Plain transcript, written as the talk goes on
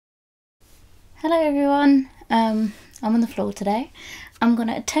Hello everyone, I'm on the floor today. I'm going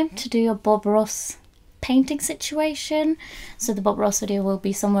to attempt to do a Bob Ross painting situation. So the Bob Ross video will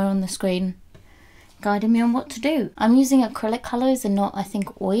be somewhere on the screen guiding me on what to do. I'm using acrylic colours and not, I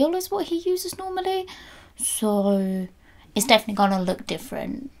think, oil is what he uses normally. So it's definitely going to look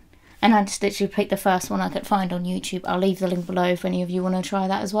different. And I just literally picked the first one I could find on YouTube. I'll leave the link below if any of you want to try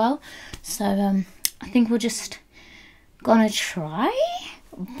that as well. So I think we're just gonna try.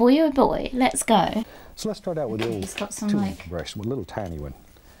 Boy oh boy, let's go. So let's start out with a little two-inch brush, with a little tiny one.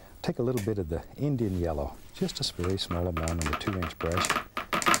 Take a little bit of the Indian yellow, just a very small amount on the 2-inch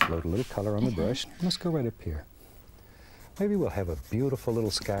brush. Load a little color on the brush. Let's go right up here. Maybe we'll have a beautiful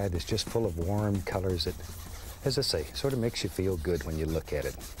little sky that's just full of warm colors that, as I say, sort of makes you feel good when you look at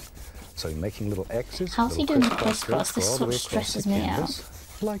it. So you're making little X's. How's he doing the crisscross? This sort of stresses me out.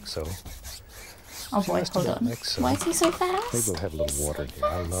 Like so. Oh boy, hold on. Why is he so fast? Maybe we'll have a little water here.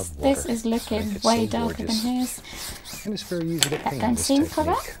 I love water. This is looking way darker than his. And it's very easy to paint. That don't seem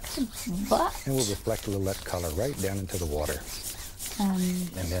correct, but... And we'll reflect a little of that color right down into the water.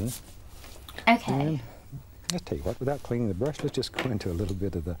 And then... Okay. And let's tell you what, without cleaning the brush, let's just go into a little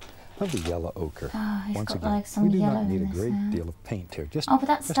bit of the yellow ochre. Oh, he's Once got again, like some we do yellow not need a in this great now. deal of paint here. Just, but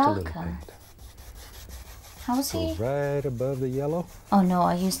that's just a little darker. paint. How is he? Go right above the yellow. Oh no,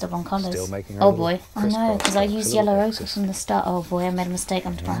 I used the wrong colours. Still making our oh boy. Oh no, because I used yellow ochre X's. from the start. Oh boy, I made a mistake.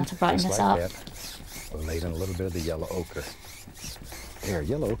 I'm going to have to brighten this up. We'll lay in a little bit of the yellow ochre. There,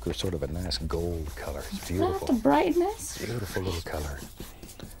 yellow ochre is sort of a nice gold color. It's Do I have beautiful. to brighten this? Beautiful little color.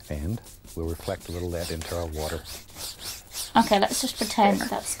 And we'll reflect a little of that into our water. Okay, let's just pretend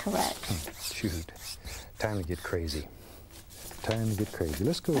that's correct. Shoot. Time to get crazy. Time to get crazy.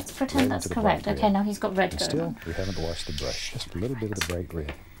 Let's go. Let's pretend that's correct. Okay, now he's got red and going still, on. we haven't washed the brush. Just a little bit of the bright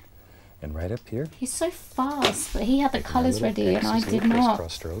red. And right up here. He's so fast, but he had the colours ready and I X's, did little not.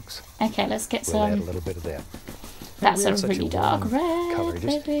 crisscross strokes. Okay, let's get We'll add a some. little bit of that. That's a Such really dark warm red, color.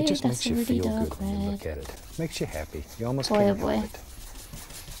 baby. It just That's makes a you really feel dark good when you look red. at it. Makes you happy. You almost Boy, can't oh boy. help it.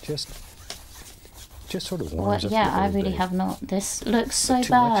 Just sort of Well, warms up yeah, your I whole really day. have not. This looks so But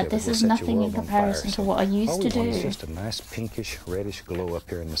too much bad. of it This will is set your nothing in world on comparison fire, to so what I used all to we want is do. just a nice pinkish, reddish glow up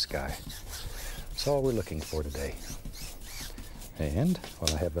here in the sky. That's all we're looking for today. And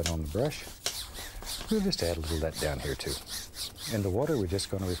while I have that on the brush, we'll just add a little of that down here too. In the water, we're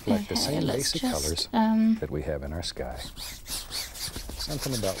just going to reflect the same let's basic just, colors that we have in our sky.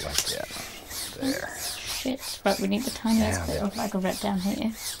 Something about like that. There. Shit. Right, we need the tiniest bit of like a red down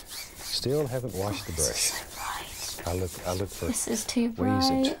here. Still haven't washed the brush. I look for This is too ways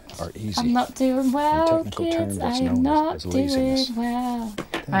bright. that are easy. I'm not doing well, In technical kids. terms, I that's am known not as doing laziness. well.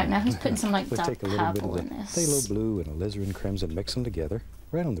 Right, now he's putting some like We'll dark take a little bit purple of in the this. phthalo blue and alizarin crimson, mix them together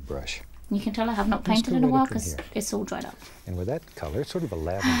right on the brush. You can tell I have not Let's painted go in a right while up in because here. it's all dried up. And with that color, it's sort of a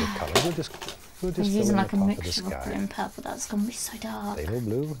lavender color, we'll just He's fill using in like the a top of the mixture of blue sky. and purple. That's going to be so dark. Phthalo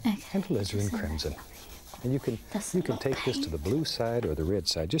blue and alizarin isn't it? crimson. And you can That's you a can lot take of this to the paint. blue side or the red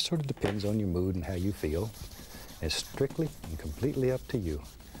side. Just sort of depends on your mood and how you feel. It's strictly and completely up to you.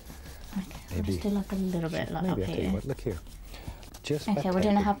 Okay, we'll Maybe- just do like a little bit like Maybe up I'll tell you here. what, look here. Just by Okay, we're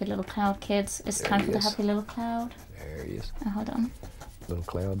doing a tapping. happy little cloud, kids. It's There time he for the is. happy little cloud. There he is. Oh, hold on. Little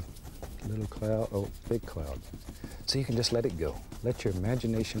cloud, oh, big cloud. So you can just let it go. Let your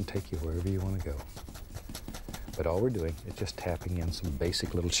imagination take you wherever you want to go. But all we're doing is just tapping in some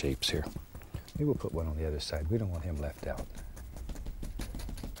basic little shapes here. Maybe we'll put one on the other side. We don't want him left out.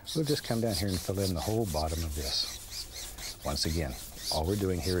 We'll just come down here and fill in the whole bottom of this. Once again, all we're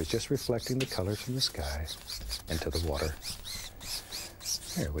doing here is just reflecting the colors from the sky into the water.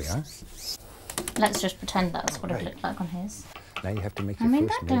 There we are. Let's just pretend that's what it Right. looked like on his. Now you have to make I your mean,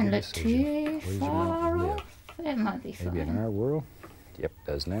 first that don't major look decision. too Where's your far mountain live? off. It might be Maybe in fine. our world, yep,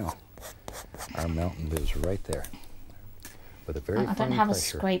 does now. Our mountain lives right there. With a very I don't fine have a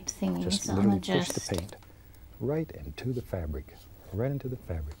pressure. scrape thingy, Just so I'm literally gonna push the just... paint right into the fabric, right into the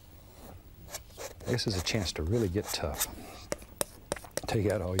fabric. This is a chance to really get tough. Take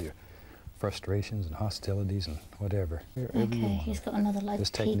out all your frustrations and hostilities and whatever. Wherever you Okay, want he's it. got another like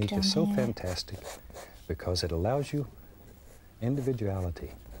This peak technique down is so here. fantastic because it allows you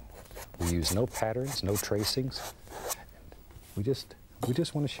individuality. We use no patterns, no tracings. We just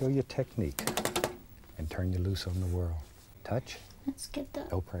want to show you technique and turn you loose on the world. Touch, Let's get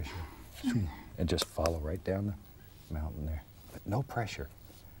that. no pressure. And just follow right down the mountain there. But no pressure.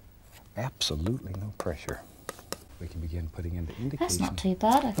 Absolutely no pressure. We can begin putting into That's indications not too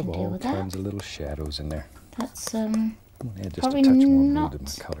bad. I of can deal all with that. kinds of little shadows in there. That's I'm gonna add just Probably a touch more blue not to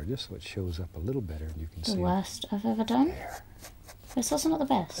my color, just so it shows up a little better and you can the see it. worst I've ever done. There, It's also not the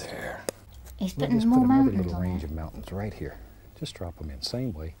best. there. He's We'll putting just more put another mountains little on range it. of mountains right here. Just drop them in,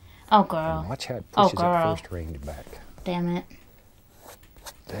 same way. Oh, girl. And watch how it pushes girl. that first ring back. Damn it.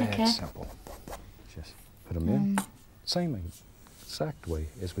 That's Okay. simple. Just put them in. Same exact way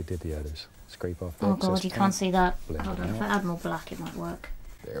as we did the others. Scrape off the Oh, excess God, you paint, can't see that. blend Hold it on, if out. I add more black, it might work.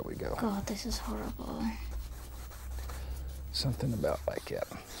 There we go. God, this is horrible. Something about like that.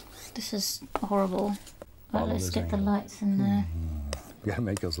 This is horrible. Right, Follow let's this get the angle. lights in there. You gotta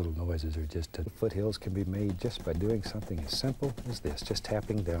make those little noises, or just foothills can be made just by doing something as simple as this, just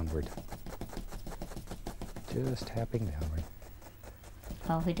tapping downward. Just tapping downward.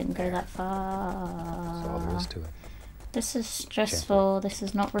 Oh, we didn't go that That's all there far. is to it. This is stressful. This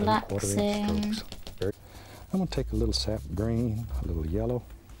is not Little 1/4 inch relaxing. strokes. I'm gonna take a little sap green, a little yellow,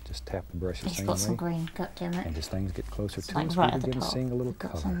 just tap the brush the He's same got some way. green, god damn it. And as things get closer It's to like us, right we at the begin top. seeing a little We've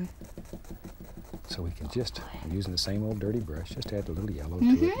got color. some. So we can just, I'm using the same old dirty brush, just add a little yellow to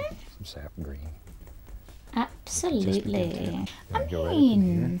Mm-hmm. it, some sap green. Absolutely. Then I go right up in here.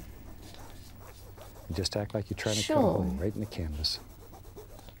 mean, And just act like you're trying to cut a Sure. hole right in the canvas.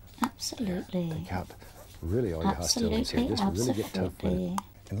 absolutely. Take out really all your hostilities here. Absolutely, Just really get tough with it. absolutely.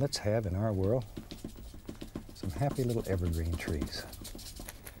 And let's have in our world some happy little evergreen trees.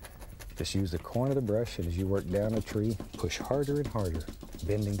 Just use the corner of the brush, and as you work down the tree, push harder and harder,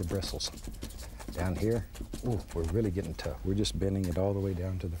 bending the bristles. Down here, ooh, we're really getting tough. We're just bending it all the way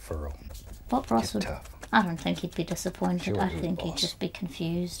down to the furrow. Bob Ross Get would. tough. I don't think he'd be disappointed. Sure I he think he'd was. just be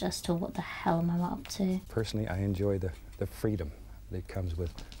confused as to what the hell am I up to. Personally, I enjoy the freedom that comes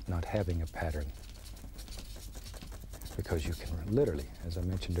with not having a pattern. Because you can literally, as I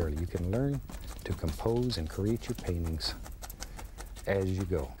mentioned earlier, you can learn to compose and create your paintings as you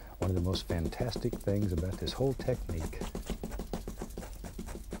go. One of the most fantastic things about this whole technique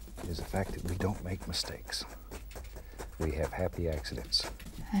is the fact that we don't make mistakes. We have happy accidents.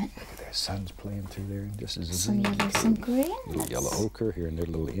 Right. Look at that, sun's playing through there, and just as a Some yellow, some green. little yellow Let's ochre here and there,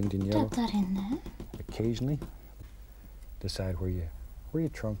 little Indian yellow. dab that in there. Occasionally, decide where your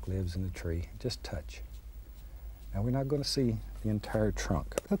trunk lives in the tree. Just touch. Now we're not going to see the entire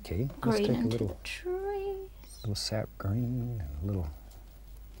trunk. Okay, let's Green take a into little the trees. sap green and a little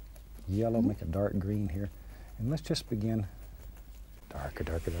yellow, make a dark green here, and let's just begin darker,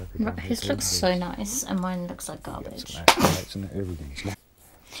 darker, darker. Right, down here his till it looks so goes. nice, and mine looks like You got garbage. some highlights in there, everything.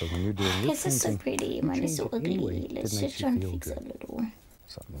 So when you're doing your His is so painting, pretty, you mine is change so it any way ugly. that Let's makes just you try and feel fix it good. a little.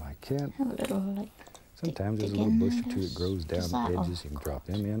 Something like that. Have a little, like, Sometimes there's a dig little in bush there, or two that just- grows down just the that. Oh, edges. You can drop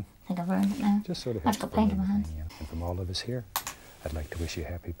them in. I think I've ruined it now. Just sort of I've helps got bring paint in my hands. everything in. And from all of us here, I'd like to wish you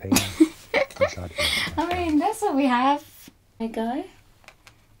happy painting. And God bless, my I friend. mean, that's what we have. There you go.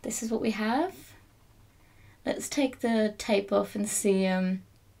 This is what we have. Let's take the tape off and see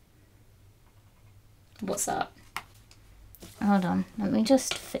what's up. Hold on, let me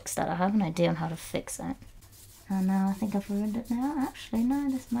just fix that. I have an idea on how to fix it. Oh no, I think I've ruined it now. Actually, no,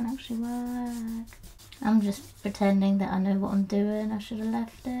 this might actually work. I'm just pretending that I know what I'm doing. I should have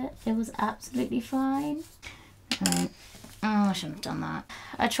left it. It was absolutely fine. Right. Oh, I shouldn't have done that.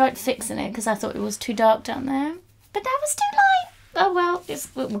 I tried fixing it because I thought it was too dark down there. But that was too light. Oh well,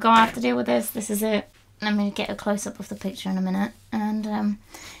 we're going to have to deal with this. This is it. Let me get a close-up of the picture in a minute. And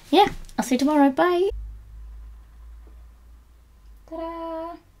yeah, I'll see you tomorrow. Bye. Ta-da!